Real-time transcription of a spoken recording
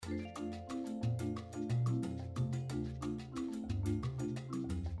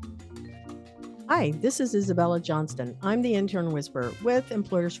Hi, this is Isabella Johnston. I'm the intern whisperer with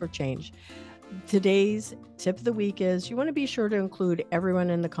Employers for Change. Today's tip of the week is you want to be sure to include everyone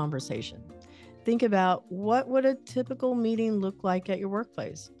in the conversation. Think about what would a typical meeting look like at your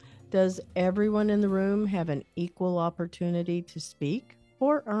workplace? Does everyone in the room have an equal opportunity to speak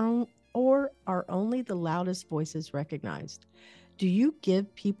or are only the loudest voices recognized? Do you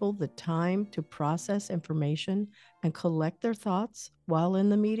give people the time to process information and collect their thoughts while in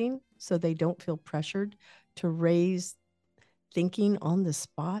the meeting so they don't feel pressured to raise thinking on the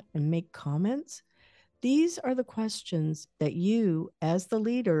spot and make comments? These are the questions that you, as the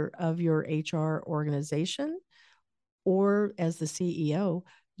leader of your HR organization or as the CEO,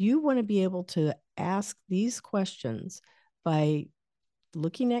 you want to be able to ask these questions by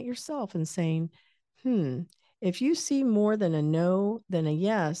looking at yourself and saying, if you see more than a no than a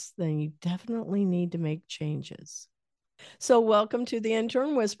yes, then you definitely need to make changes. So, welcome to the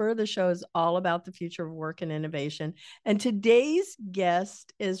Intern Whisperer. The show is all about the future of work and innovation. And today's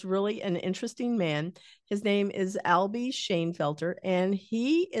guest is really an interesting man. His name is Albee Shanefelter, and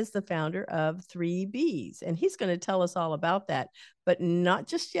he is the founder of 3Bs. And he's going to tell us all about that, but not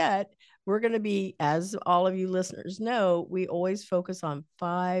just yet. We're going to be, as all of you listeners know, we always focus on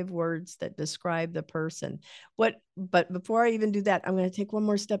 5 words that describe the person. But before I even do that, I'm going to take one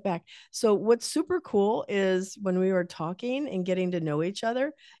more step back. So what's super cool is when we were talking and getting to know each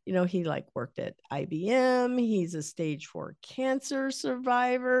other, he worked at IBM. He's a stage 4 cancer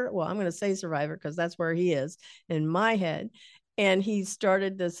survivor. Well, I'm going to say survivor because that's where he is in my head. And he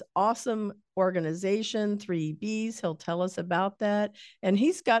started this awesome organization, 3Bs. He'll tell us about that. And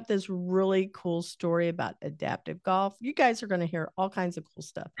he's got this really cool story about adaptive golf. You guys are going to hear all kinds of cool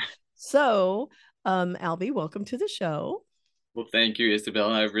stuff. So, Albee, welcome to the show. Well, thank you,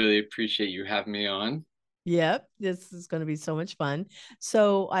 Isabella. I really appreciate you having me on. Yep, this is going to be so much fun.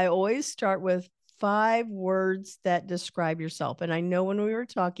 So I always start with 5 words that describe yourself. And I know when we were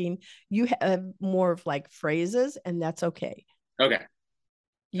talking, you have more of phrases, and that's okay. Okay.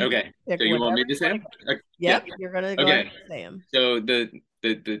 Okay. So you want me to say them? Yep, you're going to go ahead and say them. So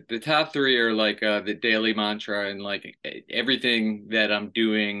the top 3 are the daily mantra and everything that I'm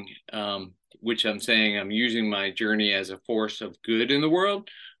doing, which I'm saying I'm using my journey as a force of good in the world.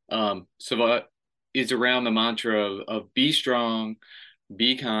 So is around the mantra of be strong,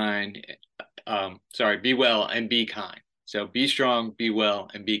 be kind, be well and be kind. So be strong, be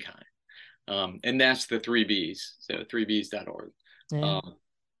well, and be kind. And that's the 3Bs. So 3Bs.org. Yeah.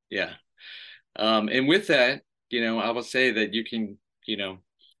 Yeah. And with that, I will say that you can,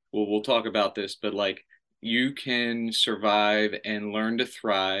 we'll talk about this, but you can survive and learn to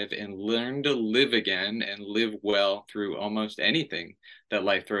thrive and learn to live again and live well through almost anything that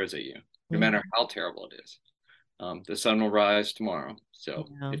life throws at you, no matter how terrible it is. The sun will rise tomorrow. So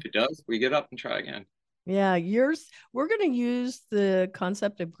if it does, we get up and try again. Yeah, we're going to use the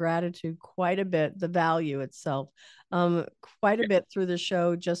concept of gratitude quite a bit, the value itself, quite a bit through the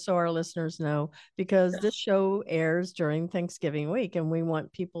show, just so our listeners know, because this show airs during Thanksgiving week, and we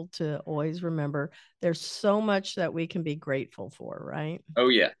want people to always remember there's so much that we can be grateful for, right? Oh,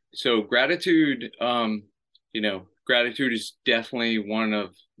 yeah. So gratitude, gratitude is definitely one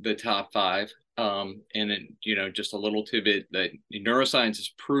of the top 5. And just a little tidbit that neuroscience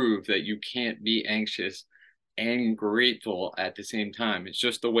has proved that you can't be anxious and grateful at the same time. It's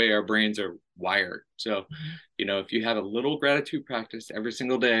just the way our brains are wired. So, if you have a little gratitude practice every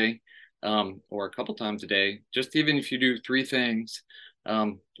single day, or a couple times a day, just even if you do 3 things,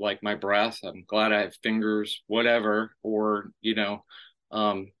 like my breath, I'm glad I have fingers, whatever, or,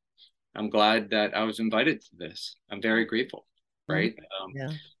 I'm glad that I was invited to this. I'm very grateful. Right. Yeah.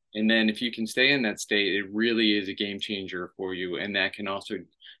 And then if you can stay in that state, it really is a game changer for you. And that can also,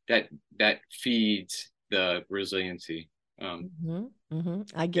 that feeds the resiliency.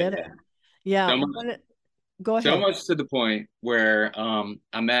 I get it. Yeah. Go ahead. So much to the point where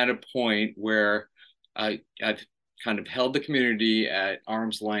I'm at a point where I've kind of held the community at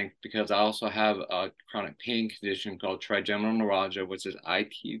arm's length because I also have a chronic pain condition called trigeminal neuralgia, which is eye,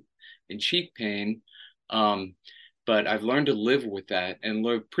 teeth, and cheek pain. But I've learned to live with that and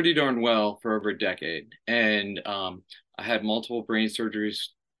live pretty darn well for over a decade. And I had multiple brain surgeries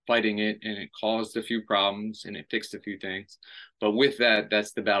fighting it, and it caused a few problems and it fixed a few things. But with that,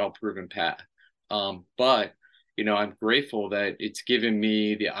 that's the battle-proven path. But I'm grateful that it's given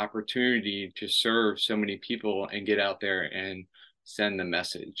me the opportunity to serve so many people and get out there and send the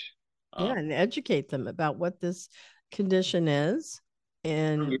message. And educate them about what this condition is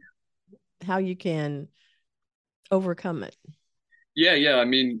and how you can overcome it. Yeah. I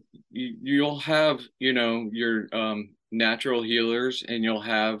mean, you'll have, your natural healers, and you'll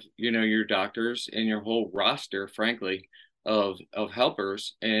have, your doctors and your whole roster, frankly, of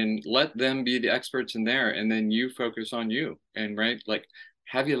helpers, and let them be the experts in there, and then you focus on you. And right, like,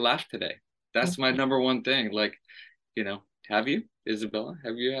 have you laughed today? That's my number one thing. Like, have you, Isabella?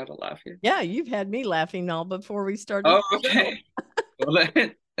 Have you had a laugh here? Yeah, you've had me laughing all before we started Oh, the show. okay. Well,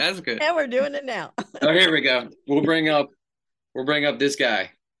 that's good. And we're doing it now. Oh, here we go. We'll bring up this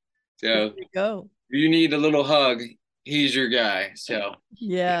guy. There So you go. if you need a little hug, he's your guy. So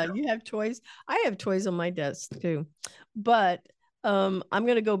Yeah, you have toys. I have toys on my desk too. But I'm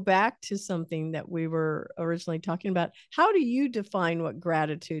going to go back to something that we were originally talking about. How do you define what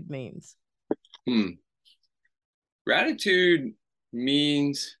gratitude means? Gratitude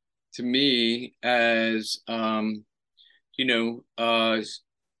means to me as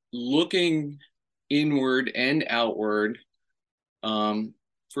looking inward and outward,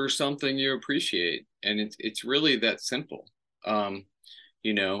 for something you appreciate, and it's really that simple. And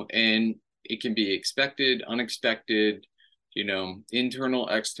it can be expected, unexpected, internal,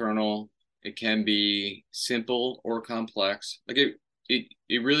 external. It can be simple or complex. Like it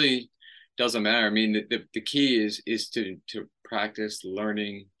really doesn't matter. I mean, the key is to practice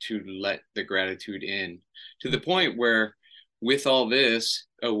learning to let the gratitude in, to the point where, with all this,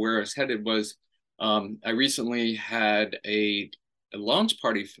 where I was headed was, I recently had a launch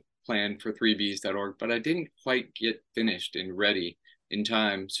party planned for 3bs.org, but I didn't quite get finished and ready in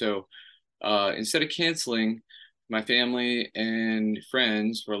time. So instead of canceling, my family and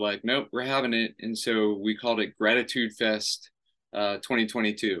friends were like, nope, we're having it. And so we called it Gratitude Fest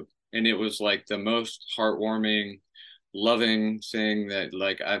 2022. And it was like the most heartwarming, loving thing that,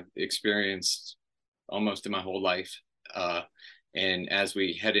 like, I've experienced almost in my whole life. And as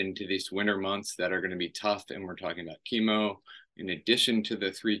we head into these winter months that are going to be tough, and we're talking about chemo in addition to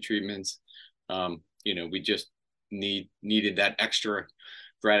the 3 treatments, we just needed that extra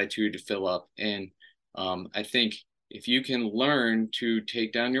gratitude to fill up. And I think if you can learn to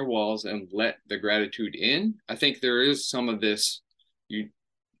take down your walls and let the gratitude in, I think there is some of this,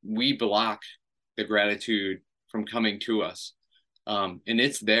 we block the gratitude from coming to us. And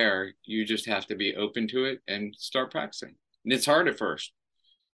it's there. You just have to be open to it and start practicing. And it's hard at first.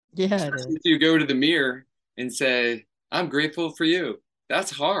 Yeah, it is. If you go to the mirror and say, I'm grateful for you,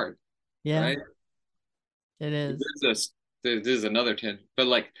 that's hard, Yeah, right? it is. There's another 10, but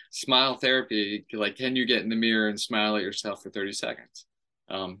like smile therapy, like, can you get in the mirror and smile at yourself for 30 seconds?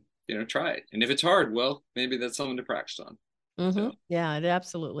 Try it. And if it's hard, well, maybe that's something to practice on. So, Yeah, it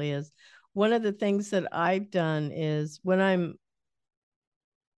absolutely is. One of the things that I've done is when I'm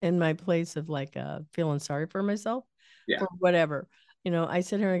in my place of like feeling sorry for myself yeah. for whatever, I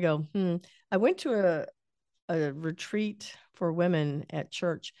sit here and go, I went to a retreat for women at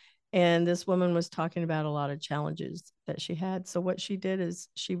church, and this woman was talking about a lot of challenges that she had. So what she did is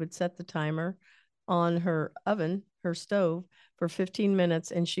she would set the timer on her oven, her stove, for 15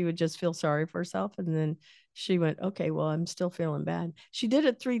 minutes, and she would just feel sorry for herself. And then she went, okay, well, I'm still feeling bad. She did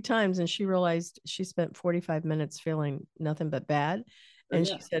it 3 times, and she realized she spent 45 minutes feeling nothing but bad. Oh, And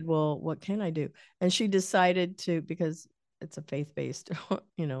yeah. she said, well, what can I do? And she decided to, because it's a faith-based,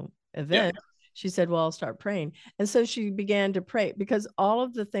 event. Yeah. She said, well, I'll start praying. And so she began to pray, because all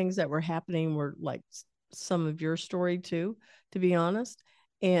of the things that were happening were like some of your story too, to be honest.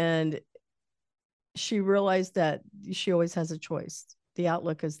 And she realized that she always has a choice. The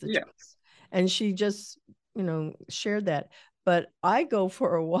outlook is the Yeah. choice. And she just, shared that. But I go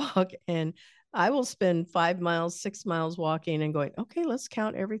for a walk, and I will spend 5 miles, 6 miles walking and going, okay, let's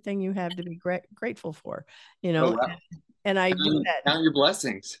count everything you have to be grateful for, Oh, wow. and I do that. Count your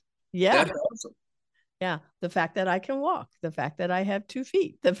blessings. Yeah. That's awesome. Yeah, the fact that I can walk, the fact that I have 2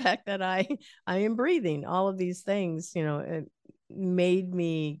 feet, the fact that I am breathing, all of these things, it made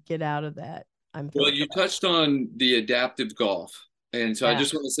me get out of that. I'm Well, feeling you bad. touched on the adaptive golf. And so I Yeah.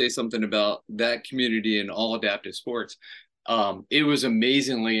 just want to say something about that community and all adaptive sports. It was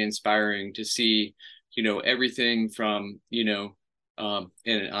amazingly inspiring to see, everything from, and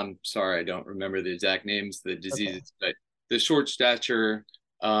I'm sorry, I don't remember the exact names, the Okay. diseases, but the short stature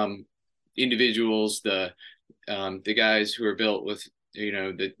individuals, the guys who are built with,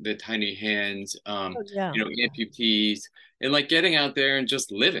 the tiny hands, Oh, yeah. amputees, and like getting out there and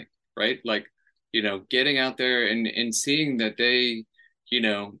just living, right? Like, getting out there and seeing that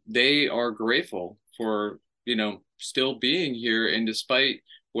they are grateful for, still being here. And despite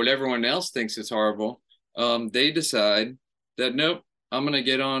what everyone else thinks is horrible, they decide that, nope, I'm going to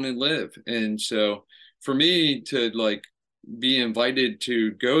get on and live. And so for me to like be invited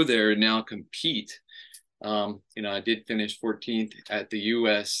to go there and now compete, I did finish 14th at the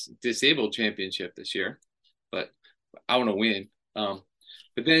U.S. Disabled Championship this year, but I want to win.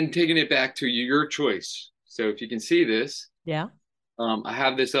 But then taking it back to your choice. So if you can see this, Yeah. I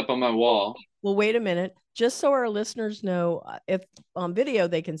have this up on my wall. Well, wait a minute. Just so our listeners know, if on video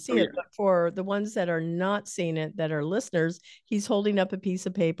they can see Oh, yeah. it, but for the ones that are not seeing it, that are listeners, he's holding up a piece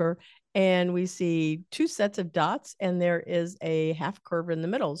of paper and we see two sets of dots and there is a half curve in the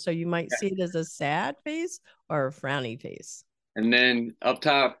middle. So you might see it as a sad face or a frowny face. And then up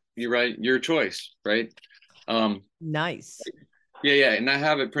top, you're right, your choice, right? Um, Nice. yeah, and I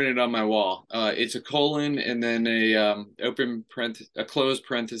have it printed on my wall. It's a colon and then a closed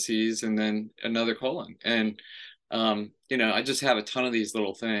parentheses and then another colon. And I just have a ton of these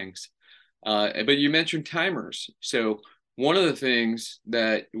little things. But you mentioned timers. So one of the things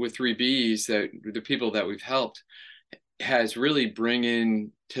that with 3Bs that the people that we've helped has really bring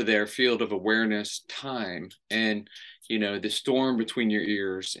in to their field of awareness time and the storm between your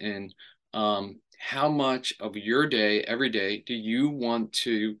ears and how much of your day every day do you want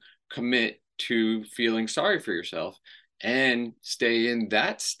to commit to feeling sorry for yourself and stay in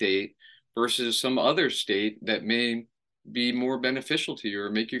that state versus some other state that may be more beneficial to you or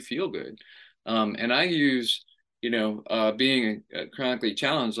make you feel good. And I use being chronically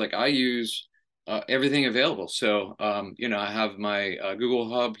challenged, like I use everything available. So, I have my Google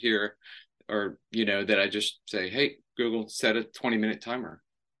Hub here, or, that I just say, hey, Google, set a 20-minute timer.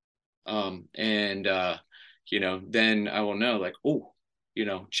 And, then I will know, like, oh,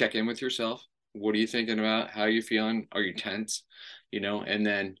 check in with yourself. What are you thinking about? How are you feeling? Are you tense? And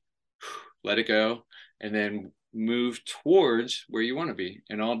then let it go. And then move towards where you want to be.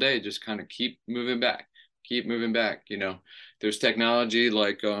 And all day, just kind of keep moving back, keep moving back. There's technology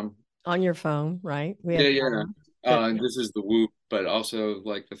like, On your phone, right? We have yeah. that. This is the Whoop, but also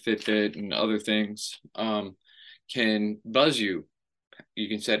like the Fitbit and other things can buzz you. You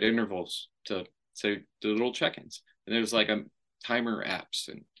can set intervals to say the little check-ins, and there's like a timer apps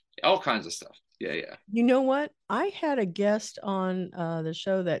and all kinds of stuff. Yeah. You know what? I had a guest on the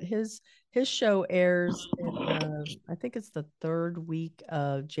show that his show airs in I think it's the third week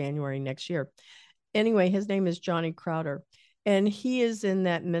of January next year. Anyway, his name is Johnny Crowder, and he is in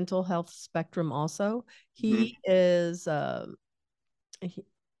that mental health spectrum also. Mhm. He is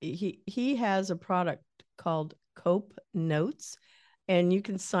he he has a product called Cope Notes, and you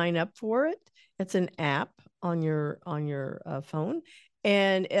can sign up for it. It's an app on your phone,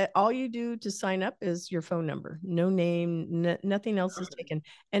 and all you do to sign up is your phone number, no name, nothing else is taken,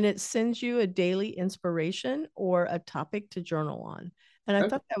 and it sends you a daily inspiration or a topic to journal on. And I Okay.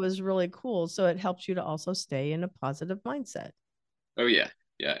 thought that was really cool. So it helps you to also stay in a positive mindset. Oh yeah.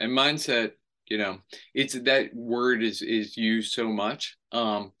 And mindset, it's that word is used so much.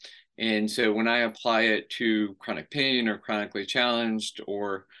 And so when I apply it to chronic pain or chronically challenged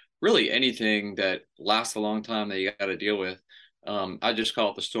or really anything that lasts a long time that you got to deal with, I just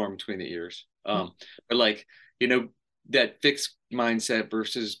call it the storm between the ears. But like, that fixed mindset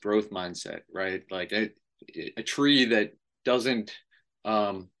versus growth mindset, right? Like a tree that doesn't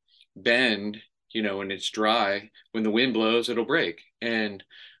bend, when it's dry, when the wind blows, it'll break. And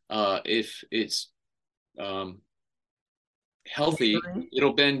if it's um, healthy,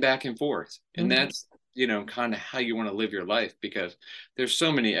 it'll bend back and forth. And Mhm. that's, kind of how you want to live your life because there's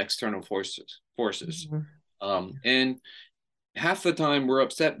so many external forces. Mhm. And half the time we're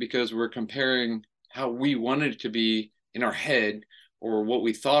upset because we're comparing how we wanted it to be in our head or what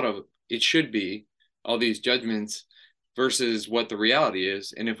we thought of it should be, all these judgments versus what the reality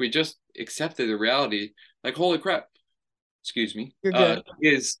is. And if we just accepted the reality, like, holy crap, excuse me, You're good.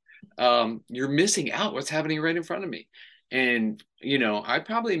 is you're missing out what's happening right in front of me. And, I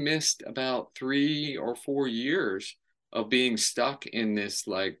probably missed about 3 or 4 years of being stuck in this,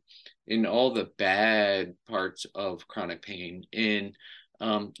 like, in all the bad parts of chronic pain. And,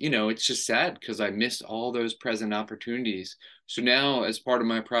 it's just sad because I missed all those present opportunities. So now, as part of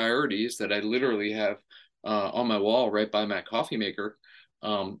my priorities that I literally have on my wall right by my coffee maker,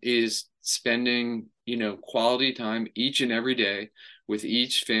 is spending, quality time each and every day with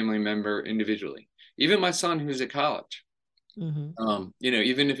each family member individually. Even my son who's at college, Mhm.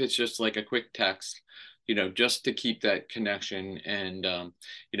 even if it's just like a quick text, just to keep that connection. And,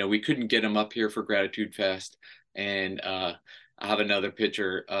 we couldn't get him up here for Gratitude Fest. And I have another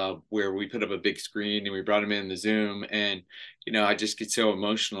picture where we put up a big screen and we brought him in the Zoom. And, I just get so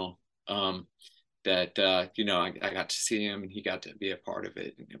emotional that, I got to see him and he got to be a part of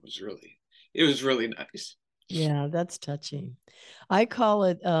it. And it was really nice. Yeah, that's touching. I call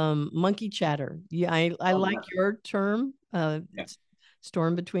it monkey chatter. Yeah, I Oh, like yeah. your term, Yeah.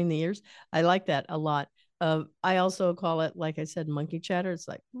 storm between the ears. I like that a lot. I also call it, like I said, monkey chatter. It's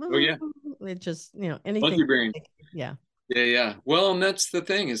like Oh, yeah. it just, anything. Monkey brain. Yeah. Yeah, yeah. Well, and that's the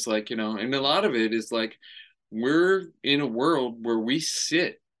thing is like, and a lot of it is like we're in a world where we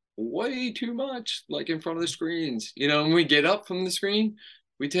sit way too much like in front of the screens, and we get up from the screen,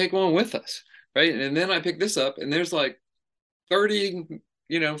 we take one with us, right? And then I pick this up and there's like 30,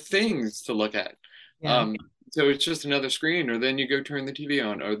 things to look at. Yeah. Um, so it's just another screen, or then you go turn the TV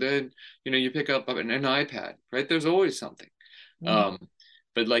on, or then, you pick up an iPad, right? There's always something. Mhm. Um,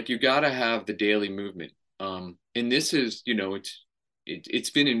 but like you gotta have the daily movement. And this is, it's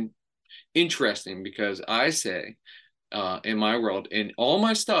been interesting because I say, in my world, in all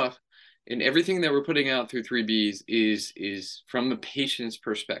my stuff, and everything that we're putting out through 3Bs is from a patient's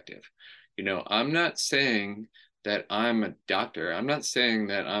perspective. I'm not saying that I'm a doctor. I'm not saying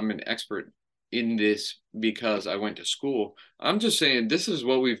that I'm an expert in this because I went to school. I'm just saying this is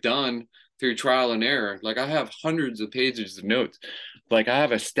what we've done through trial and error. Like I have hundreds of pages of notes. Like I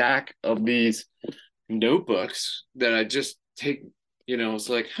have a stack of these notebooks that I just take, it's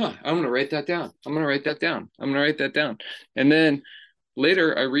like, I'm gonna write that down. I'm gonna write that down. I'm gonna write that down. And then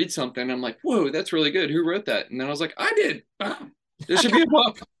later I read something, I'm like, whoa, that's really good. Who wrote that? And then I was like, I did. There should be a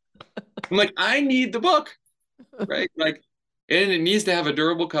book. I'm like, I need the book, right? Like, and it needs to have a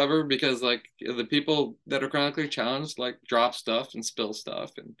durable cover because like the people that are chronically challenged like drop stuff and spill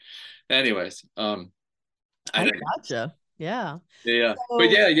stuff. And anyways, I I don't know. gotcha. Yeah. Yeah, yeah.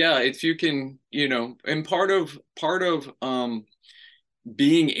 But So, yeah, if you can, and part of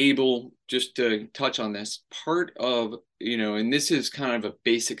being able, just to touch on this, part of, and this is kind of a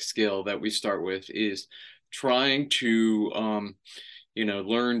basic skill that we start with, is trying to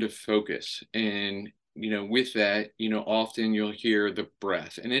learn to focus. And with that, often you'll hear the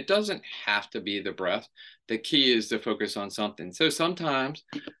breath, and it doesn't have to be the breath. The key is to focus on something. So sometimes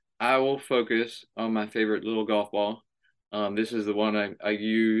I will focus on my favorite little golf ball. This is the one I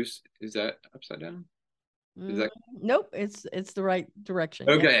use. Is that upside down? Is mm, that nope, it's the right direction.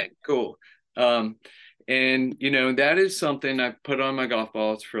 Yeah. okay? Cool. Um, and that is something I've put on my golf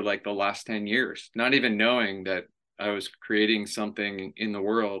balls for like the last 10 years, not even knowing that I was creating something in the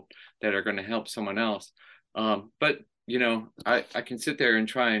world that are going to help someone else. But I can sit there and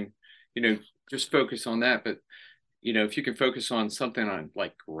try and just focus on that. But if you can focus on something on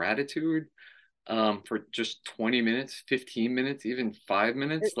like gratitude, for just 20 minutes, 15 minutes, even 5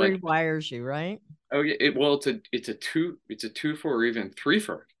 minutes, It like, rewires you, right? oh yeah, well, it's a two for, or even three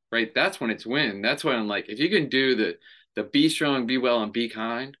for, right? That's when it's win. That's when I'm like, if you can do the be strong, be well, and be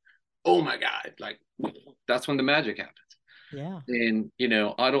kind, oh my God, like that's when the magic happens. Yeah. And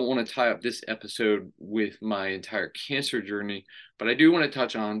I don't want to tie up this episode with my entire cancer journey, but I do want to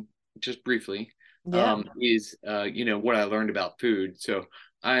touch on just briefly, Yeah. is what I learned about food. So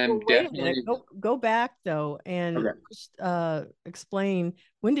I am Well, wait a minute. definitely Go back though and okay. just explain,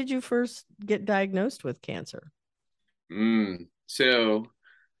 when did you first get diagnosed with cancer? So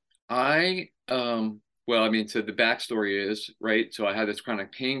well, I mean, so the backstory is, right. So I had this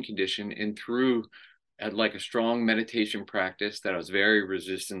chronic pain condition, and through at like a strong meditation practice that I was very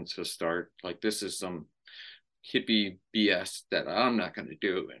resistant to start. Like this is some hippie BS that I'm not going to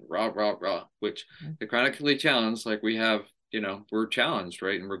do, and rah rah rah. Which the chronically challenged, like we have, we're challenged,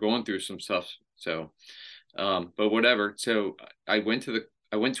 right, and we're going through some stuff. So, but whatever. So I went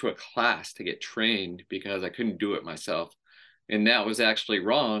to a class to get trained because I couldn't do it myself. And that was actually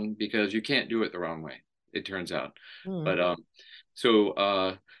wrong because you can't do it the wrong way, it turns out. Mm. But so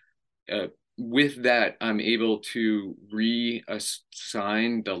uh, with that, I'm able to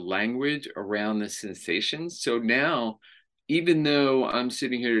reassign the language around the sensations. So now, even though I'm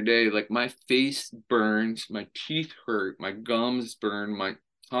sitting here today, like my face burns, my teeth hurt, my gums burn, my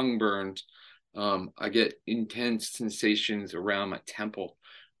tongue burns, I get intense sensations around my temple.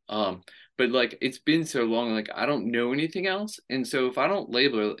 Um, but like it's been so long, like I don't know anything else. And so if I don't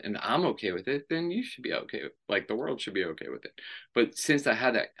label it and I'm okay with it, then you should be okay. Like the world should be okay with it. But since I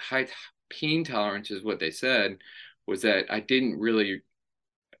had that high pain tolerance, is what they said, was that I didn't really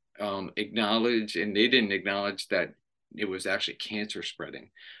acknowledge, and they didn't acknowledge that it was actually cancer spreading.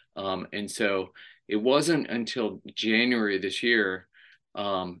 And so it wasn't until January this year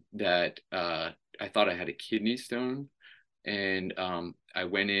that I thought I had a kidney stone. And I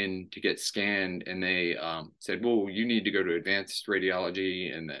went in to get scanned, and they said, "Well, you need to go to advanced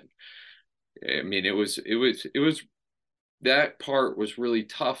radiology." And then, I mean, it was that part was really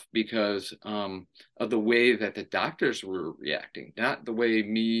tough because of the way that the doctors were reacting, not the way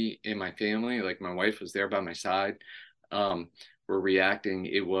me and my family, like my wife was there by my side, were reacting.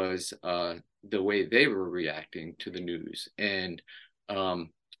 It was the way they were reacting to the news.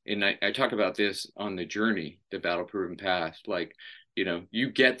 Um, and I talk about this on the journey, the battle proven path. Like, you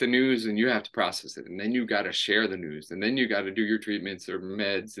get the news and you have to process it, and then you got to share the news, and then you got to do your treatments or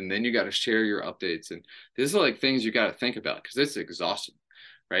meds, and then you got to share your updates. And these are like things you got to think about because it's exhausting,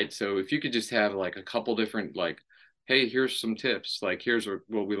 right? So if you could just have like a couple different, like, hey, here's some tips, like here's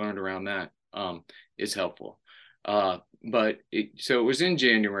what we learned around that, is helpful. So it was in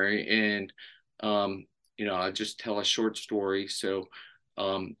January, and I'll just tell a short story. So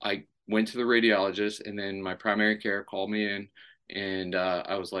I went to the radiologist, and then my primary care called me in, and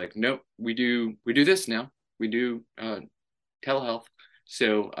I was like, nope, we do this now. We do telehealth.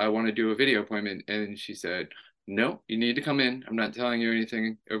 So I want to do a video appointment. And she said, no, you need to come in. I'm not telling you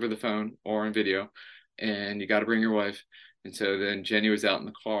anything over the phone or on video. And you got to bring your wife. And so then Jenny was out in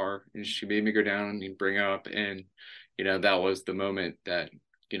the car, and she made me go down and bring her up. And, that was the moment that,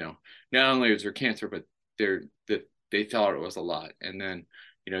 not only was there cancer, but they thought it was a lot. And then,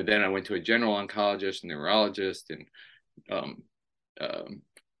 then I went to a general oncologist and neurologist, and um, um,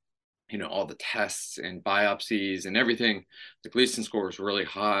 all the tests and biopsies and everything. The Gleason score was really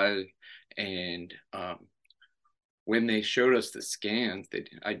high. And when they showed us the scans,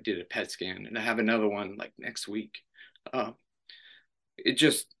 I did a PET scan, and I have another one like next week. It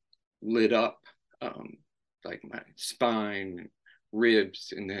just lit up, like my spine,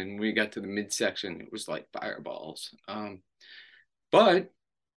 ribs, and then we got to the midsection, it was like fireballs. But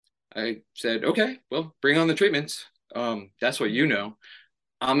I said, okay, well, bring on the treatments. That's what you know.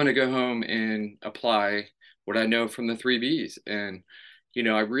 I'm going to go home and apply what I know from the 3Bs. And,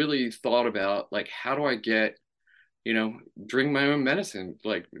 I really thought about, like, how do I get, drink my own medicine,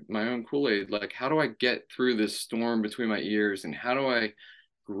 like my own Kool-Aid, like, how do I get through this storm between my ears, and how do I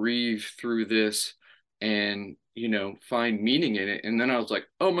grieve through this and, find meaning in it? And then I was like,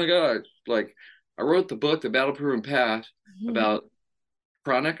 oh my God, like, I wrote the book, The Battle Proven Path, about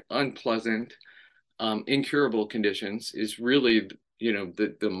chronic, unpleasant, incurable conditions, is really,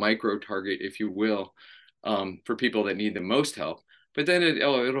 the micro target, if you will, for people that need the most help. But then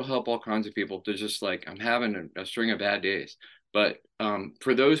it'll help all kinds of people to just, like, I'm having a string of bad days. But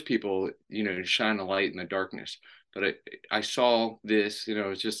for those people, to shine a light in the darkness. But I saw this, it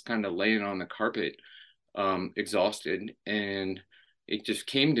was just kind of laying on the carpet, exhausted, and it just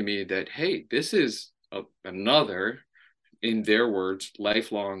came to me that, hey, this is another, in their words,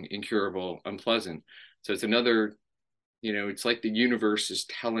 lifelong, incurable, unpleasant. So it's another, it's like the universe is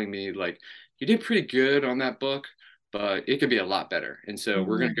telling me, like, you did pretty good on that book, but it could be a lot better. And so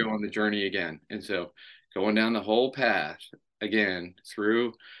we're going to go on the journey again. And so going down the whole path again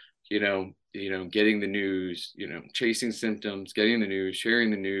through, getting the news, chasing symptoms, getting the news,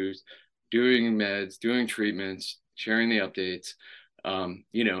 sharing the news, doing meds, doing treatments, sharing the updates.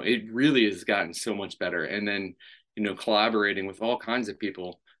 It really has gotten so much better. And then, collaborating with all kinds of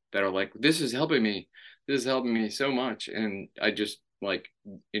people that are like, this is helping me. This is helping me so much. And I just, like,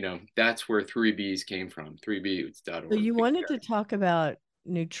 that's where 3Bs came from, 3Bs.org. So you wanted to talk about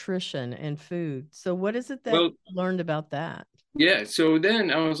nutrition and food. So what is it that Well, you learned about that? yeah. So then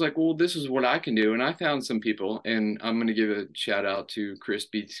I was like, well, this is what I can do. And I found some people, and I'm going to give a shout out to Chris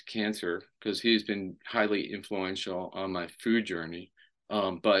Beats Cancer, because he's been highly influential on my food journey.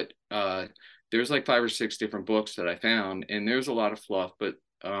 But there's like 5 or 6 different books that I found, and there's a lot of fluff, but,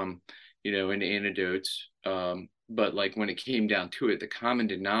 and anecdotes. But like when it came down to it, the common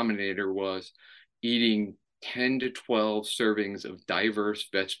denominator was eating 10 to 12 servings of diverse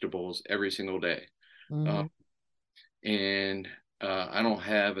vegetables every single day. Mm-hmm. And I don't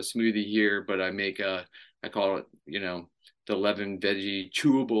have a smoothie here, but I call it, the 11 veggie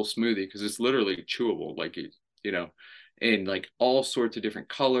chewable smoothie, because it's literally chewable, like and like all sorts of different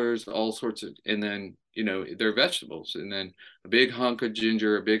colors, all sorts of, and then, they're vegetables, and then a big hunk of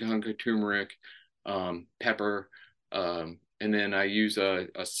ginger, a big hunk of turmeric, pepper, and then I use a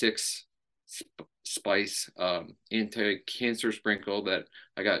 6 spice anti-cancer sprinkle that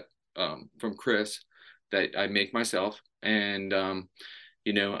I got from Chris, that I make myself. And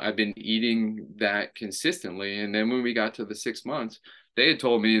I've been eating that consistently. And then when we got to the 6 months, they had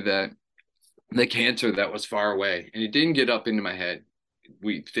told me that the cancer that was far away, and it didn't get up into my head,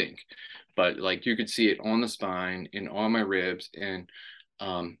 we think, but like you could see it on the spine and on my ribs. And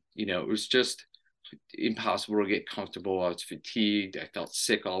it was just impossible to get comfortable. I was fatigued. I felt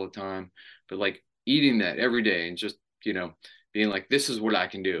sick all the time. But like eating that every day, and just, being like, this is what I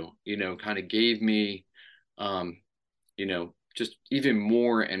can do, kind of gave me, just even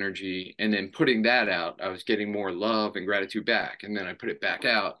more energy. And then putting that out, I was getting more love and gratitude back. And then I put it back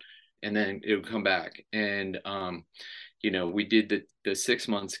out, and then it would come back. And, we did the 6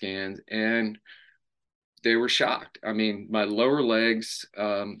 month scans, and they were shocked. I mean, my lower legs,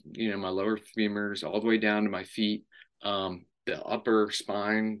 my lower femurs, all the way down to my feet, the upper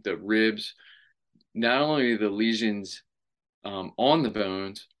spine, the ribs, not only the lesions on the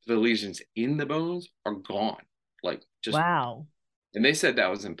bones, the lesions in the bones are gone. Like just, Wow. and they said that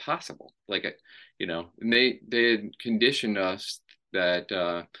was impossible. Like, and they had conditioned us that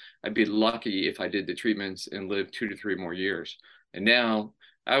I'd be lucky if I did the treatments and lived 2 to 3 more years. And now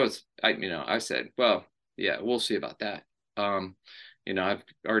I said, well, yeah, we'll see about that. Um, I've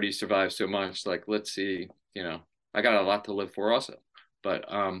already survived so much. Like, let's see, I got a lot to live for also. But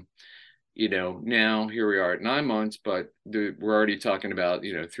now here we are at 9 months, but we're already talking about,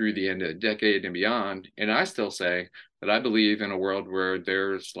 through the end of the decade and beyond. And I still say that I believe in a world where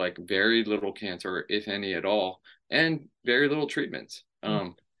there's like very little cancer, if any at all, and very little treatments.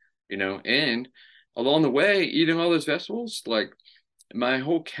 And along the way, eating all those vegetables, like my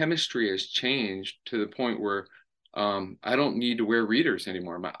whole chemistry has changed to the point where I don't need to wear readers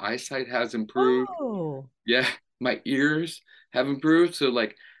anymore. My eyesight has improved. Oh. Yeah, my ears have improved. So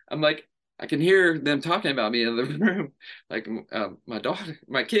like I'm like I can hear them talking about me in the room, like my daughter,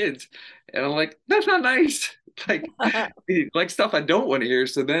 my kids, and I'm like, that's not nice. Like stuff I don't want to hear.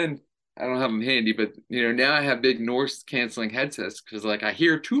 So then I don't have them handy, but now I have big noise canceling headsets because like I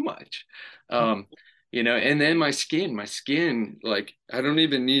hear too much. Um, and then my skin, like I don't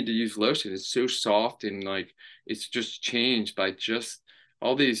even need to use lotion. It's so soft and like it's just changed by just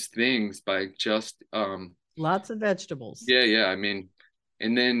all these things by just Lots of vegetables. yeah. I mean,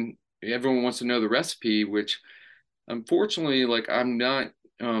 and then everyone wants to know the recipe, which unfortunately, like I'm not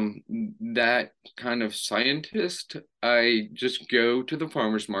that kind of scientist. I just go to the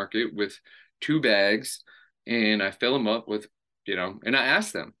farmer's market with 2 bags and I fill them up with, and I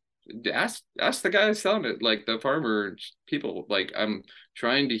ask them, ask the guy selling it, like the farmer people, like I'm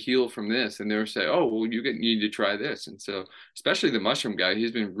trying to heal from this. And they'll say, oh, well, need to try this. And so, especially the mushroom guy,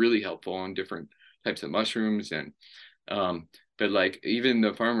 he's been really helpful on different types of mushrooms and but like even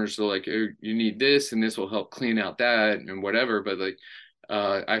the farmers are like, oh, you need this and this will help clean out that and whatever. But like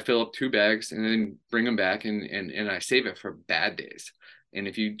I fill up 2 bags and then bring them back and I save it for bad days. And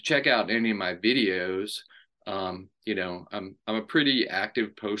if you check out any of my videos, I'm a pretty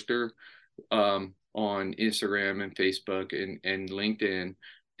active poster on Instagram and Facebook and LinkedIn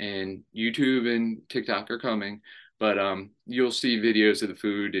and YouTube and TikTok are coming. But you'll see videos of the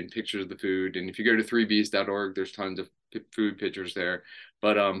food and pictures of the food. And if you go to 3bs.org, there's tons of food pictures there.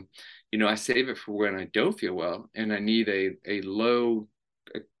 But I save it for when I don't feel well and I need a low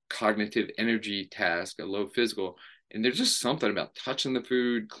cognitive energy task, a low physical. And there's just something about touching the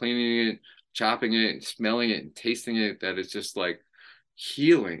food, cleaning it, chopping it, smelling it, and tasting it that is just like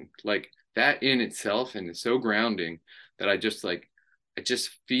healing. Like that in itself, and it's so grounding that I just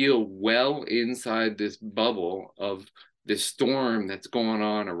feel well inside this bubble of this storm that's going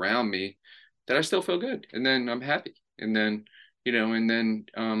on around me that I still feel good. And then I'm happy. And then,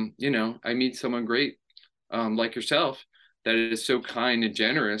 I meet someone great, like yourself that is so kind and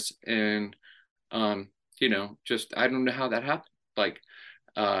generous. And, just, I don't know how that happened. Like,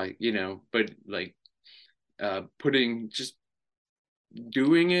 but like, just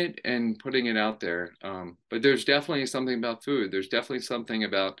doing it and putting it out there. But there's definitely something about food. There's definitely something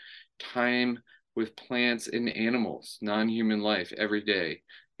about time with plants and animals, non-human life every day,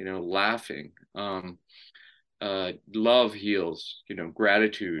 laughing. Love heals,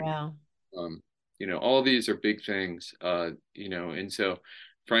 gratitude. Wow. All these are big things, and so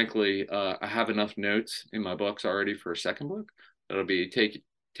frankly, I have enough notes in my books already for a second book. That'll be take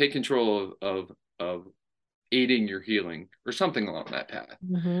control of aiding your healing or something along that path.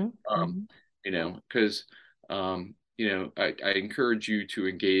 Mm-hmm. Um, because I encourage you to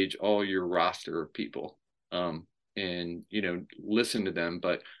engage all your roster of people, and listen to them.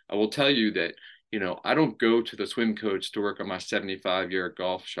 But I will tell you that I don't go to the swim coach to work on my 75-yard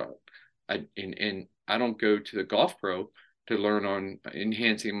golf shot. And I don't go to the golf pro to learn on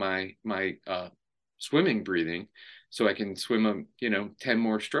enhancing my swimming breathing so I can swim 10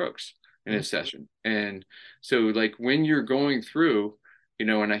 more strokes in a session. And so like when you're going through,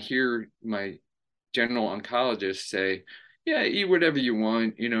 and I hear my general oncologist say, yeah, eat whatever you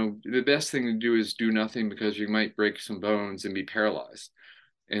want. The best thing to do is do nothing because you might break some bones and be paralyzed.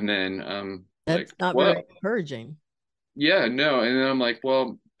 And then like, That's not very well, encouraging. yeah, no. And then I'm like,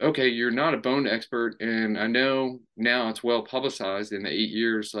 well, okay, you're not a bone expert. And I know now it's well publicized in the 8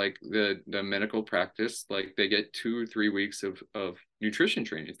 years, like the medical practice, like they get 2 or 3 weeks of nutrition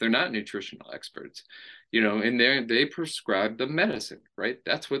training. They're not nutritional experts, and they prescribe the medicine, right?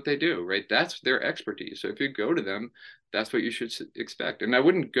 That's what they do, right? That's their expertise. So if you go to them, that's what you should expect. And I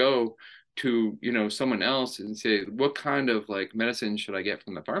wouldn't go to, someone else and say, what kind of like medicine should I get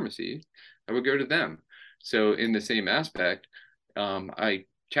from the pharmacy? I would go to them. So in the same aspect, I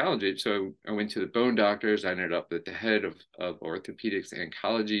challenged it. So I went to the bone doctors. I ended up at the head of orthopedics and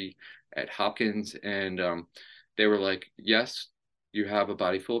oncology at Hopkins, and they were like, yes, you have a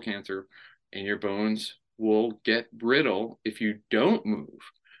body full of cancer, and your bones will get brittle if you don't move.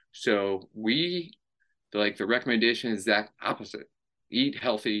 So the recommendation is exact opposite. Eat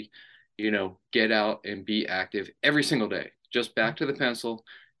healthy, get out and be active every single day. Just back to the pencil.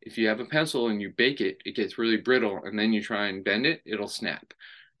 If you have a pencil and you bake it, it gets really brittle, and then you try and bend it, it'll snap.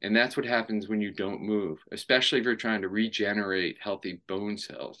 And that's what happens when you don't move, especially if you're trying to regenerate healthy bone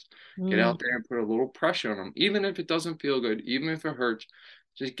cells. Get Mm. out there and put a little pressure on them, even if it doesn't feel good, even if it hurts.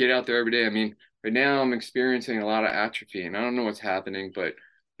 Just get out there every day. I mean, right now I'm experiencing a lot of atrophy, and I don't know what's happening, but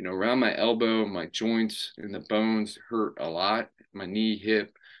around my elbow, my joints and the bones hurt a lot. My knee,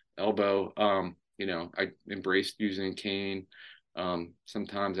 hip, elbow. I embraced using a cane.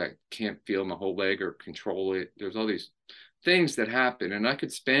 Sometimes I can't feel my whole leg or control it. There's all these things that happen, and I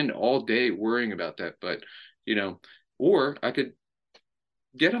could spend all day worrying about that. But or I could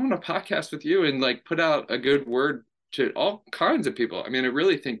get on a podcast with you and like put out a good word to all kinds of people. I mean, I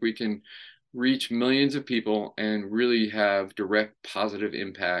really think we can reach millions of people and really have direct positive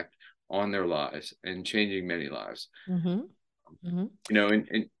impact on their lives and changing many lives. Mm-hmm. Mm-hmm.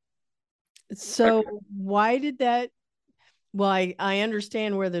 And I, So why did that? Well, I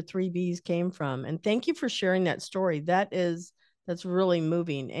understand where the three B's came from, and thank you for sharing that story. That's really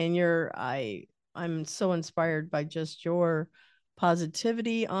moving, and I'm so inspired by just your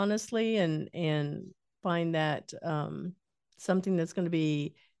positivity, honestly, and find that something that's going to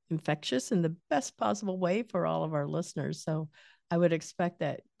be infectious in the best possible way for all of our listeners. So I would expect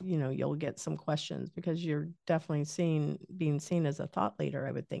that you'll get some questions because you're definitely being seen as a thought leader,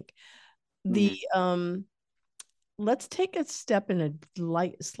 I would think. The Mhm. Let's take a step in a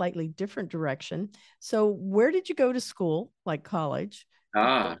slightly different direction. So, where did you go to school, like college?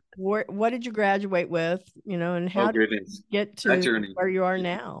 ah, What did you graduate with? And oh how did you goodness, get that to journey. where you are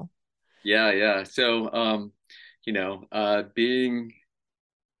now? Yeah, yeah. So, being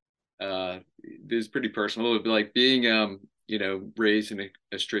this is pretty personal. It'd be like being raised in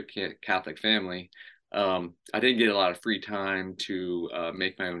a strict Catholic family. I didn't get a lot of free time to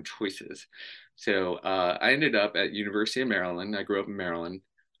make my own choices. So I ended up at University of Maryland. I grew up in Maryland.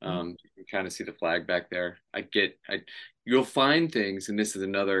 You can kind of see the flag back there. You'll find things, and this is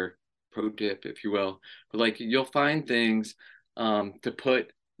another pro tip, if you will, but like you'll find things to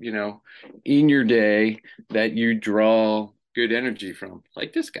put, in your day that you draw good energy from,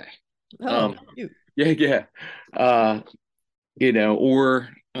 like this guy. Oh, Um, cute. yeah, yeah. Uh, or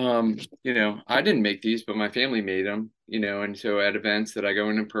I didn't make these, but my family made them, and so at events that I go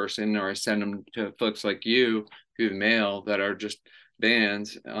in person or I send them to folks like you through the mail that are just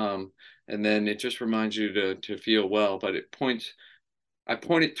bands. And then it just reminds you to feel well, but I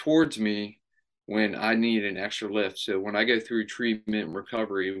point it towards me when I need an extra lift. So when I go through treatment and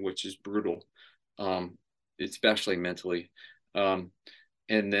recovery, which is brutal, um, especially mentally, um,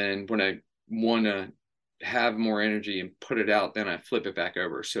 and then when I want to have more energy and put it out, then I flip it back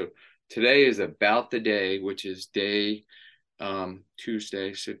over. So today is about the day, which is day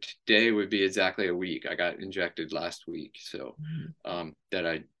Tuesday. So today would be exactly a week. I got injected last week, so Mhm. that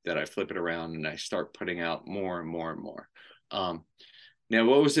I flip it around and I start putting out more and more and more. Um, Now,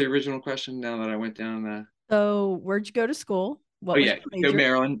 what was the original question? Now that I went down the So, where'd you go to school? Oh What was yeah, your so major?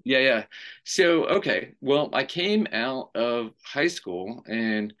 Maryland. Yeah, yeah. So okay, well, I came out of high school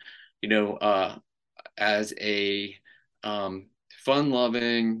and as a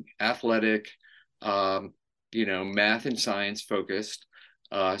fun-loving, athletic, um, math and science focused.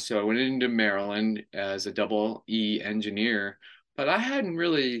 So I went into Maryland as a double E engineer, but I hadn't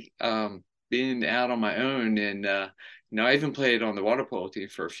really been out on my own. And I even played on the water polo team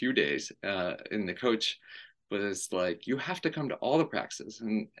for a few days. And the coach was like, "You have to come to all the practices."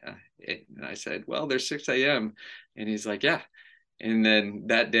 And I said, "Well, there's 6 a.m." And he's like, "Yeah." And then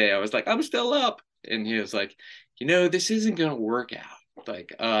that day I was like, "I'm still up." And he was like, this isn't going to work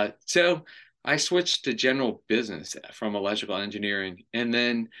out. So I switched to general business from electrical engineering. And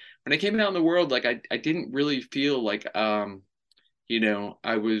then when I came out in the world, like I didn't really feel like, I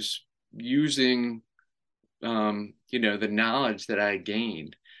was using, the knowledge that I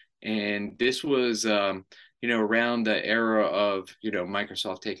gained. And this was, around the era of,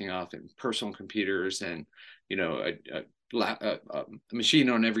 Microsoft taking off and personal computers and, a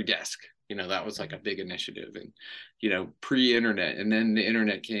machine on every desk. That was like a big initiative and, pre-internet. And then the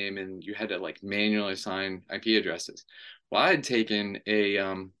internet came and you had to like manually assign IP addresses. Well, I had taken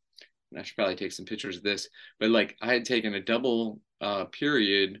and I should probably take some pictures of this, but like I had taken a double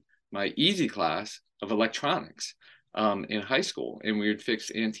period, my easy class of electronics in high school, and we would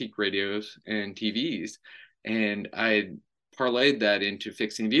fix antique radios and TVs, and I parlayed that into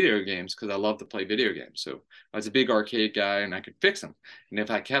fixing video games because I love to play video games. So I was a big arcade guy, and I could fix them, and if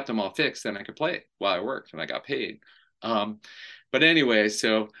I kept them all fixed, then I could play it while I worked, and I got paid. Um, but anyway,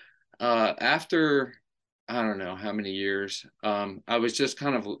 so after I don't know how many years, I was just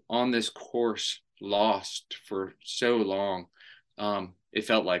kind of on this course, lost for so long. It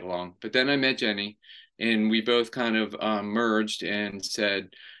felt like long, but then I met Jenny, and we both kind of merged and said,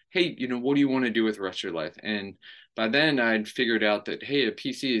 "Hey, what do you want to do with the rest of your life?" And by then, I'd figured out that hey, a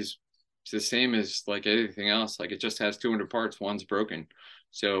PC is the same as like anything else. Like it just has 200 parts, one's broken.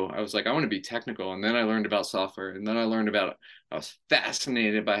 So I was like, I want to be technical. And then I learned about software, and then I was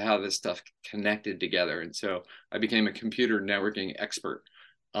fascinated by how this stuff connected together. And so I became a computer networking expert.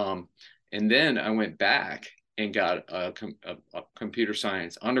 Um, and then I went back and got a computer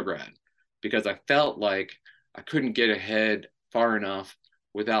science undergrad because I felt like I couldn't get ahead far enough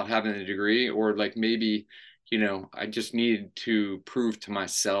without having a degree, or like maybe, I just needed to prove to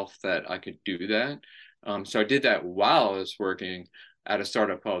myself that I could do that. So I did that while I was working at a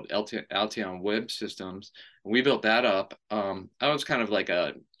startup called Alteon Web Systems. And we built that up. I was kind of like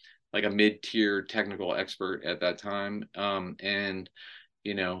a mid-tier technical expert at that time. And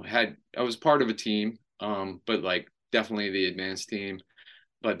I was part of a team, but like definitely the advanced team.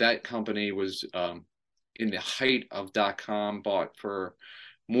 But that company was in the height of .com, bought for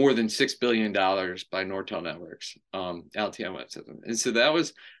more than $6 billion by Nortel Networks, LTM Web System. And so that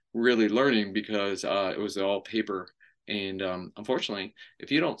was really learning because it was all paper. And unfortunately, if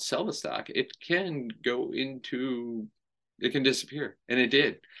you don't sell the stock, it can disappear. And it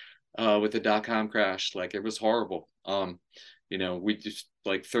did with the .com crash. Like it was horrible. We just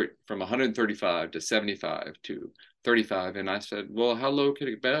like from 135 to 75 to 35. And I said, well, how low could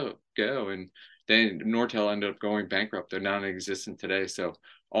it go? And then Nortel ended up going bankrupt. They're non-existent today. So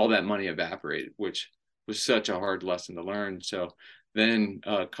all that money evaporated, which was such a hard lesson to learn. So then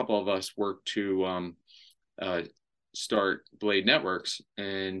a couple of us worked to start Blade Networks.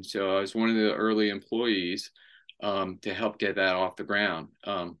 And so I was one of the early employees to help get that off the ground.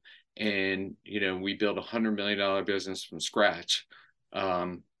 And we built $100 million business from scratch,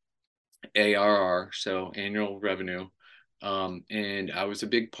 ARR, so annual revenue. And I was a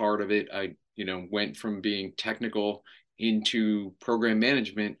big part of it. I went from being technical into program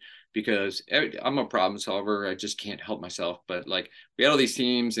management because I'm a problem solver. I just can't help myself. But like we had all these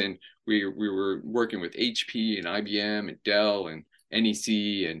teams, and we were working with HP and IBM and Dell and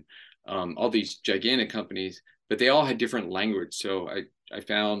NEC and all these gigantic companies, but they all had different language. So I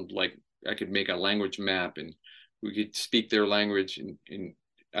found like I could make a language map, and we could speak their language, and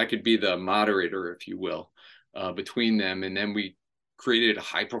I could be the moderator, if you will, between them. And then we created a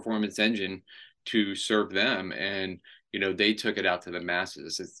high performance engine to serve them. And, they took it out to the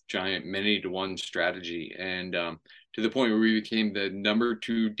masses. It's giant many to one strategy. And to the point where we became the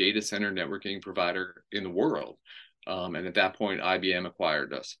 #2 data center networking provider in the world. And at that point, IBM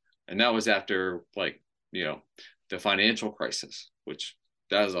acquired us. And that was after like, the financial crisis, which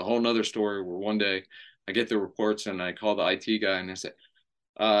that is a whole nother story where one day I get the reports and I call the IT guy and I said,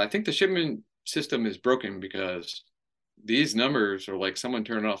 I think the shipment system is broken because these numbers are like someone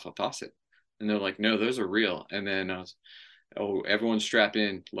turned off a faucet. And they're like, no, those are real. And then everyone strap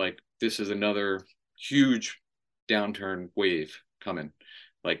in. Like this is another huge downturn wave coming.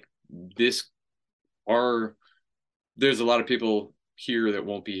 Like this there's a lot of people here that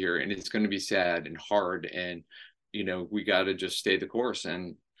won't be here, and it's going to be sad and hard. And, we got to just stay the course.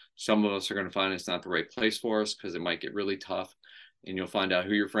 And some of us are going to find it's not the right place for us because it might get really tough, and you'll find out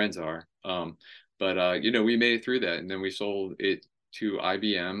who your friends are. But we made it through that, and then we sold it to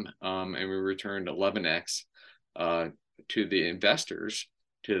IBM, and we returned 11x to the investors,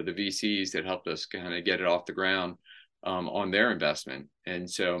 to the VCs that helped us kind of get it off the ground on their investment. And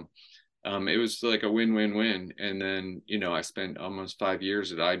so it was like a win-win-win. And then, I spent almost 5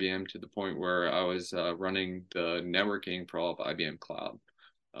 years at IBM to the point where I was running the networking for all of IBM Cloud.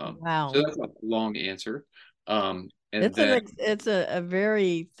 Wow. So that's a long answer. And It's a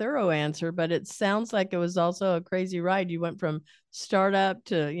very thorough answer, but it sounds like it was also a crazy ride. You went from startup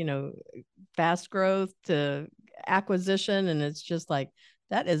to, fast growth to acquisition, and it's just like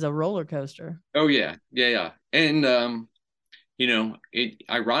that is a roller coaster. oh yeah. And it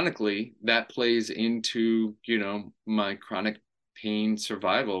ironically that plays into, my chronic pain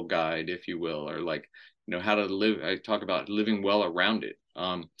survival guide, if you will, or like, how to live. I talk about living well around it.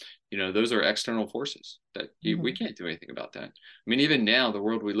 Those are external forces that we can't do anything about that. I mean, even now, the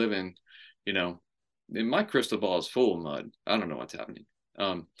world we live in, my crystal ball is full of mud. I don't know what's happening.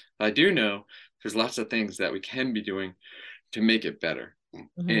 I do know there's lots of things that we can be doing to make it better.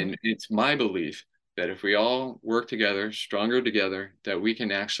 Mm-hmm. And it's my belief that if we all work together, stronger together, that we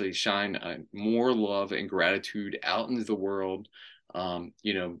can actually shine more love and gratitude out into the world.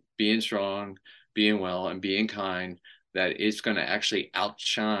 Being strong, being well, and being kind, that it's going to actually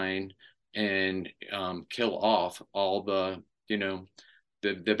outshine and kill off all the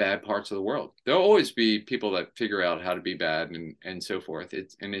bad parts of the world. There'll always be people that figure out how to be bad and so forth.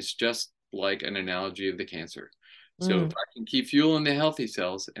 It's just like an analogy of the cancer. So if Mm. I can keep fueling the healthy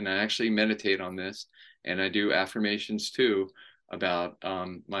cells, and I actually meditate on this, and I do affirmations too about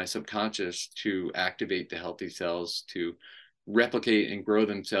my subconscious to activate the healthy cells to replicate and grow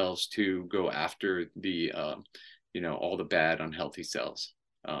themselves to go after the all the bad unhealthy cells.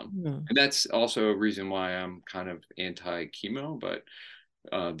 Mm. And that's also a reason why I'm kind of anti chemo, but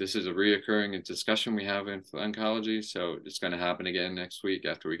this is a reoccurring discussion we have in oncology, so it's going to happen again next week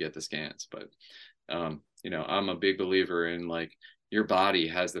after we get the scans. But I'm a big believer in like your body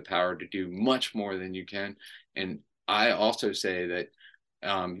has the power to do much more than you can, and I also say that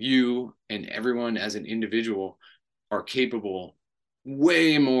you and everyone as an individual are capable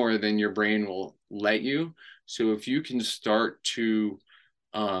way more than your brain will let you. So if you can start to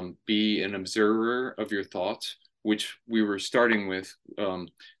be an observer of your thoughts, which we were starting with,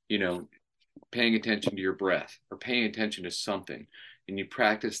 you know, paying attention to your breath or paying attention to something, and you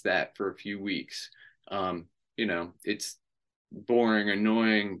practice that for a few weeks. It's boring,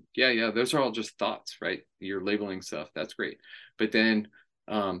 annoying. Yeah, those are all just thoughts, right? You're labeling stuff. That's great. But then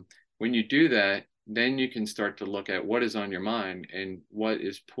when you do that, then you can start to look at what is on your mind and what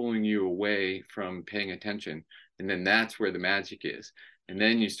is pulling you away from paying attention. And then that's where the magic is. And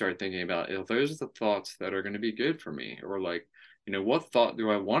then you start thinking about, if those are the thoughts that are going to be good for me, or like, what thought do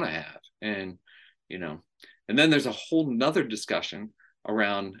I want to have? You know, and then there's a whole nother discussion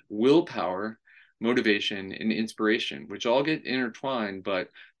around willpower, motivation, and inspiration, which all get intertwined. But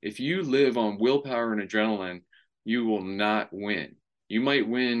if you live on willpower and adrenaline, you will not win. You might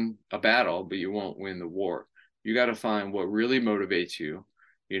win a battle, but you won't win the war. You got to find what really motivates you,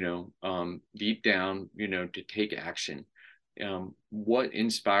 deep down, to take action. What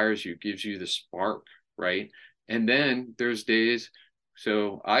inspires you, gives you the spark, right? And then there's days,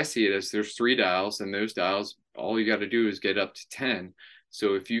 so I see it as there's 3 dials, and those dials, all you got to do is get up to 10.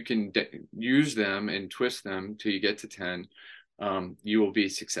 So if you can use them and twist them till you get to 10, you will be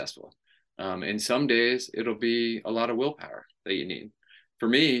successful. And some days it'll be a lot of willpower that you need. For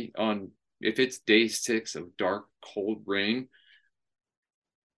me, if it's day 6 of dark, cold rain,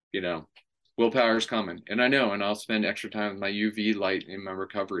 willpower is coming. And I know, and I'll spend extra time with my UV light in my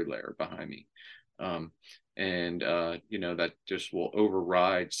recovery layer behind me. That just will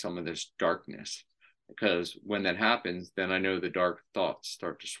override some of this darkness, because when that happens, then I know the dark thoughts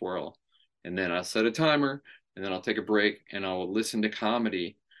start to swirl. And then I'll set a timer, and then I'll take a break, and I'll listen to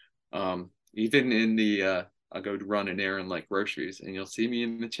comedy. Even in I'll go to run an errand like groceries, and you'll see me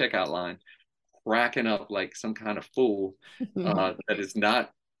in the checkout line cracking up like some kind of fool that is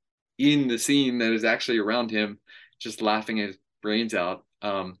not in the scene, that is actually around him, just laughing his brains out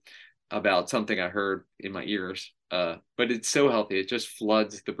about something I heard in my ears. But it's so healthy. It just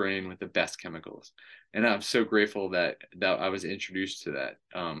floods the brain with the best chemicals. And I'm so grateful that I was introduced to that.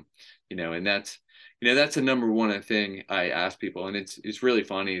 And that's a number one thing I ask people. And it's really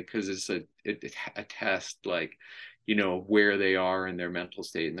funny because it's a test, like, where they are in their mental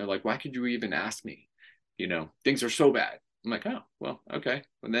state. And they're like, why could you even ask me? Things are so bad. I'm like, oh, well, okay.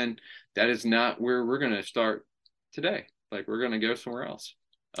 And then that is not where we're going to start today. Like, we're going to go somewhere else.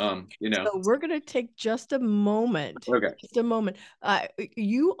 So we're going to take just a moment. Okay. Just a moment.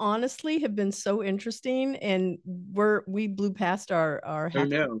 You honestly have been so interesting, and we blew past our half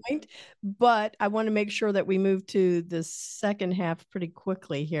point, but I want to make sure that we move to the second half pretty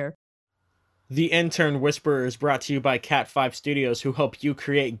quickly here. The Intern Whisperer is brought to you by Cat5 Studios, who help you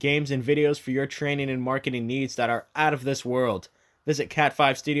create games and videos for your training and marketing needs that are out of this world. Visit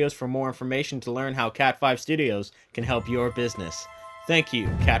Cat5 Studios for more information to learn how Cat5 Studios can help your business. Thank you,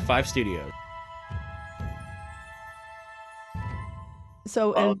 Cat5 Studios.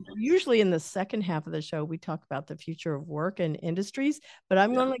 So, and usually in the second half of the show, we talk about the future of work and industries, but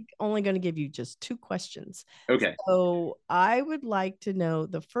I'm only going to give you just 2 questions. Okay. So I would like to know,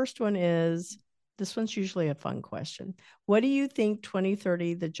 the first one is, this one's usually a fun question. What do you think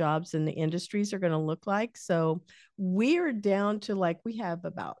 2030 the jobs in the industries are going to look like? So we're down to we have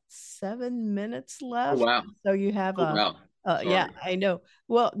about 7 minutes left. Oh, wow. So you have yeah, I know.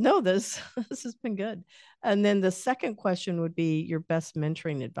 Well, no, this has been good. And then the second question would be your best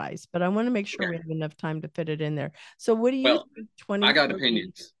mentoring advice, but I want to make sure we have enough time to fit it in there. So what do you think 2030? I got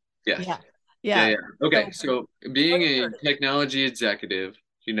opinions. Yes. Yeah. Yeah, Yeah. yeah. Okay. So So what being are a your, technology executive,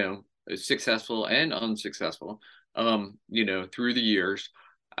 successful and unsuccessful, through the years,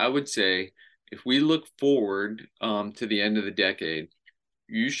 I would say if we look forward to the end of the decade,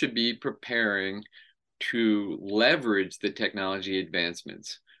 you should be preparing to leverage the technology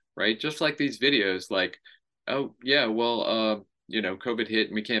advancements, right? Just like these videos, like, oh yeah, well, COVID hit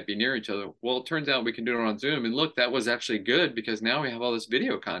and we can't be near each other. Well, it turns out we can do it on Zoom, and look, that was actually good because now we have all this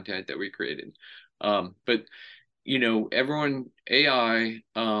video content that we created. But everyone, AI,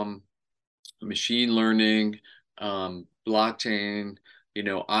 machine learning, blockchain.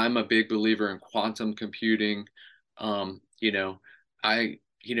 I'm a big believer in quantum computing. Um, you know,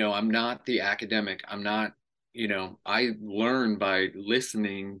 I'm not the academic. I'm not, I learn by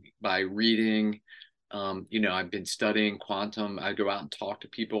listening, by reading. I've been studying quantum. I go out and talk to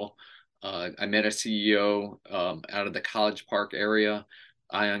people. I met a CEO out of the College Park area,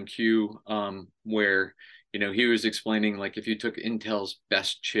 IonQ, where he was explaining like if you took Intel's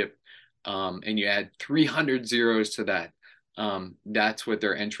best chip and you add 300 zeros to that, that's what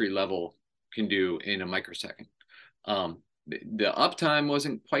their entry level can do in a microsecond. The uptime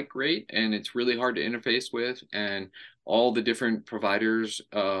wasn't quite great, and it's really hard to interface with. And all the different providers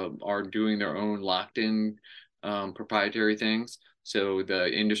are doing their own locked-in proprietary things. So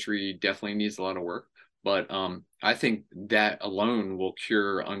the industry definitely needs a lot of work. But I think that alone will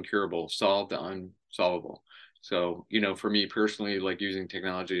cure uncurable, solve the unsolvable. So, for me personally, like using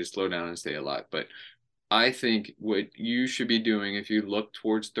technology to slow down and stay alive. But I think what you should be doing if you look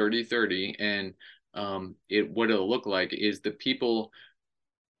towards 3030 and what it'll look like is the people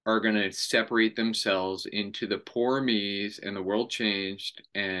are going to separate themselves into the poor me's and the world changed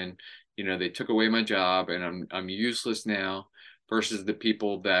and they took away my job and I'm useless now versus the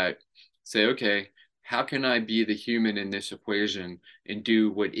people that say, okay, how can I be the human in this equation and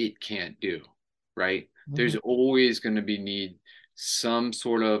do what it can't do, right? There's always going to be need some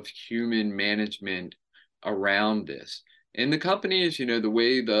sort of human management around this. And the companies, the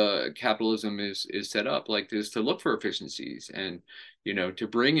way the capitalism is set up, like this, to look for efficiencies and to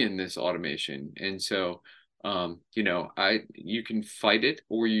bring in this automation. And so, you can fight it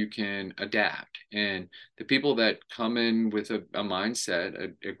or you can adapt. And the people that come in with a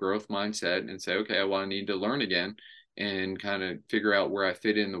mindset, a growth mindset, and say, okay, well, I need to learn again and kind of figure out where I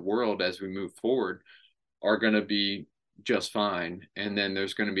fit in the world as we move forward, are going to be just fine. And then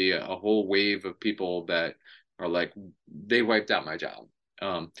there's going to be a whole wave of people that are like, they wiped out my job.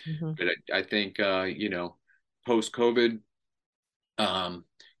 But I think, post COVID,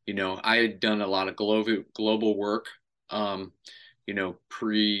 I had done a lot of global work,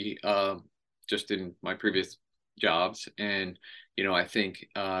 pre just in my previous jobs. And, I think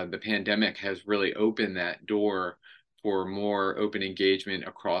the pandemic has really opened that door for more open engagement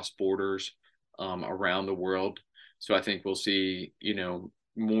across borders around the world. So I think we'll see,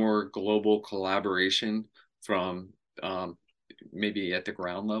 more global collaboration from maybe at the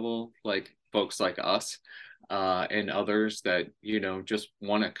ground level, like folks like us and others that, just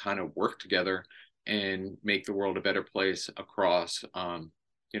want to kind of work together and make the world a better place across,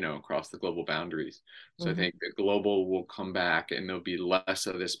 across the global boundaries. So I think the global will come back and there'll be less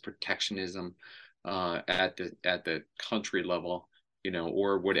of this protectionism at the country level,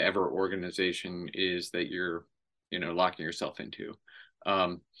 or whatever organization is that you're, locking yourself into.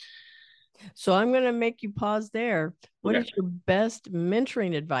 So I'm going to make you pause there. What Okay. is your best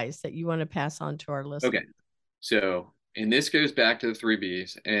mentoring advice that you want to pass on to our listeners? Okay. So, and this goes back to the three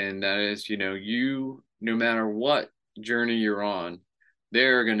B's, and that is, no matter what journey you're on,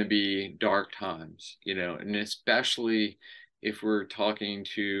 there are going to be dark times, and especially if we're talking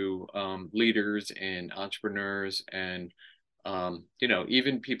to leaders and entrepreneurs and,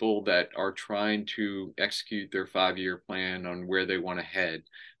 even people that are trying to execute their 5-year plan on where they want to head.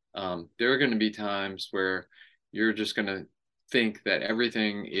 There are going to be times where you're just going to think that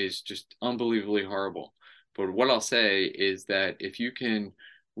everything is just unbelievably horrible. But what I'll say is that if you can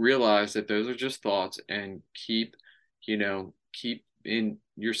realize that those are just thoughts and keep in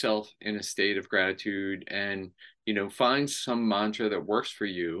yourself in a state of gratitude and, find some mantra that works for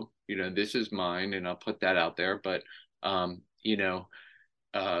you, this is mine and I'll put that out there, but, um,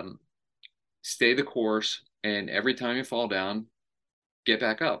 stay the course and every time you fall down, get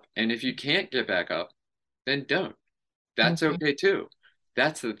back up. And if you can't get back up, then don't. That's okay too.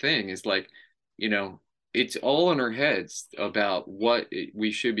 That's the thing is like, you know, it's all in our heads about what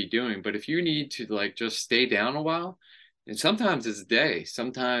we should be doing. But if you need to like just stay down a while, and sometimes it's a day,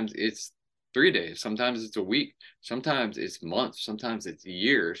 sometimes it's 3 days, sometimes it's a week, sometimes it's months, sometimes it's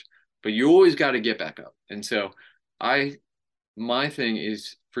years, but you always got to get back up. And so I my thing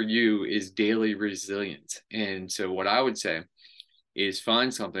is for you is daily resilience. And so what I would say is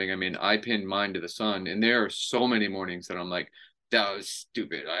find something. I mean, I pinned mine to the sun, and there are so many mornings that I'm like, that was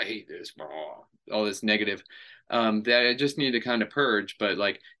stupid. I hate this, all this negative, that I just need to kind of purge. But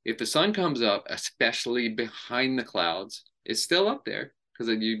like, if the sun comes up, especially behind the clouds, it's still up there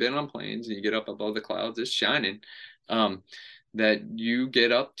because you've been on planes and you get up above the clouds, it's shining. Um, that you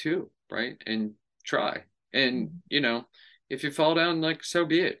get up too, right? And try. And, if you fall down, like, so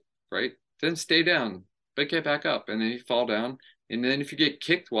be it, right? Then stay down, but get back up. And then you fall down. And then if you get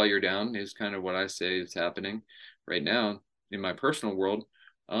kicked while you're down, is kind of what I say is happening right now in my personal world,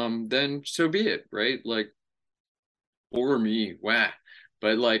 then so be it, right? Like, or me, wow.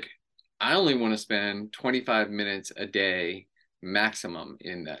 But like, I only want to spend 25 minutes a day maximum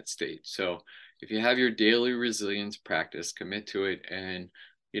in that state. So if you have your daily resilience practice, commit to it and,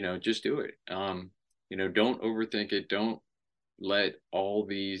 just do it. Don't overthink it. Don't let all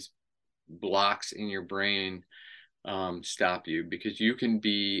these blocks in your brain stop you, because you can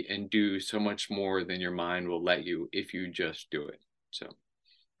be and do so much more than your mind will let you if you just do it. So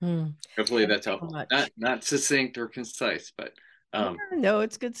hopefully that's helpful. Not succinct or concise, but no,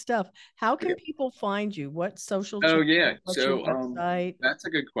 it's good stuff. How can okay. people find you? What social Oh channels? yeah. What's So your website? that's a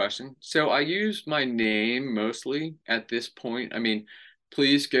good question. So I use my name mostly at this point. I mean,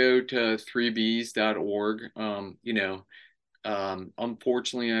 please go to 3bs.org.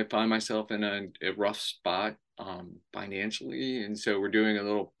 Unfortunately, I find myself in a rough spot financially, and so we're doing a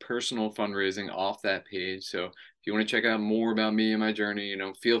little personal fundraising off that page. So if you want to check out more about me and my journey,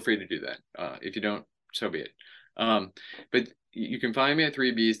 feel free to do that. If you don't, so be it. But you can find me at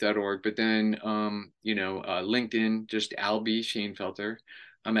 3bs.org, but then LinkedIn, just Albee Shanefelter.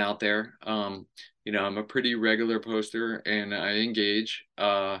 I'm out there. I'm a pretty regular poster and I engage.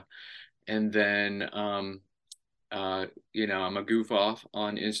 And then I'm a goof off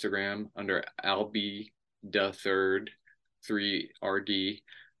on Instagram under Albee the Third, 3RD,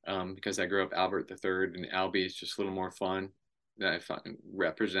 because I grew up Albert the Third, and Albee is just a little more fun. That I find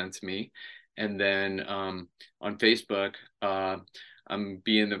represents me. And then on Facebook, I'm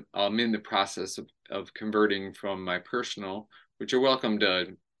in the process of converting from my personal, which you're welcome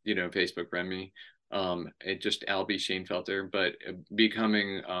to, Facebook friend me, it just Albee Shanefelter, but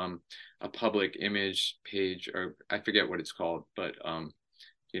becoming a public image page, or I forget what it's called, but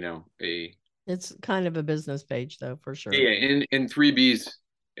it's kind of a business page though, for sure. Yeah, in 3Bs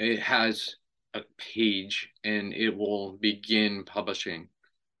it has a page and it will begin publishing.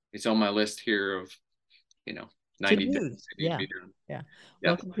 It's on my list here of 90 days. Yeah. Yeah.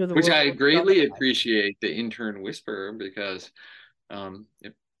 Welcome to the Which world. I greatly appreciate the intern whisperer, because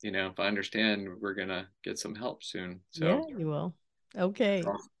if I understand, we're gonna get some help soon. So yeah, you will. Okay.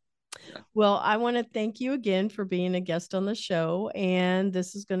 awesome. Yeah. Well, I want to thank you again for being a guest on the show. And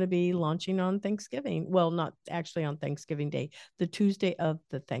this is going to be launching on Thanksgiving. Well, not actually on Thanksgiving Day, the Tuesday of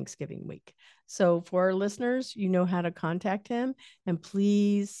the Thanksgiving week. So for our listeners, you know how to contact him, and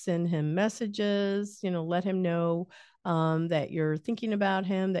please send him messages, let him know that you're thinking about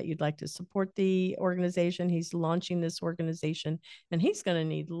him, that you'd like to support the organization. He's launching this organization, and he's going to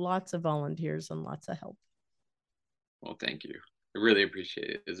need lots of volunteers and lots of help. Well, thank you. I really appreciate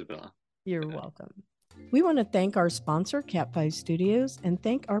it, Isabella. You're welcome. We want to thank our sponsor, Cat 5 Studios, and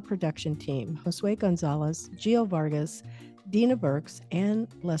thank our production team, Josue Gonzalez, Gio Vargas, Dina Burks, and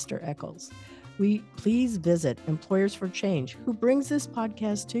Lester Eccles. Please visit Employers for Change, who brings this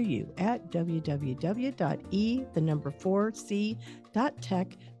podcast to you at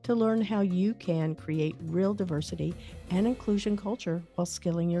www.4c.tech to learn how you can create real diversity and inclusion culture while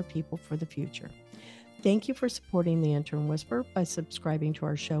skilling your people for the future. Thank you for supporting the Intern Whisper by subscribing to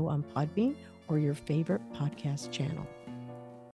our show on Podbean or your favorite podcast channel.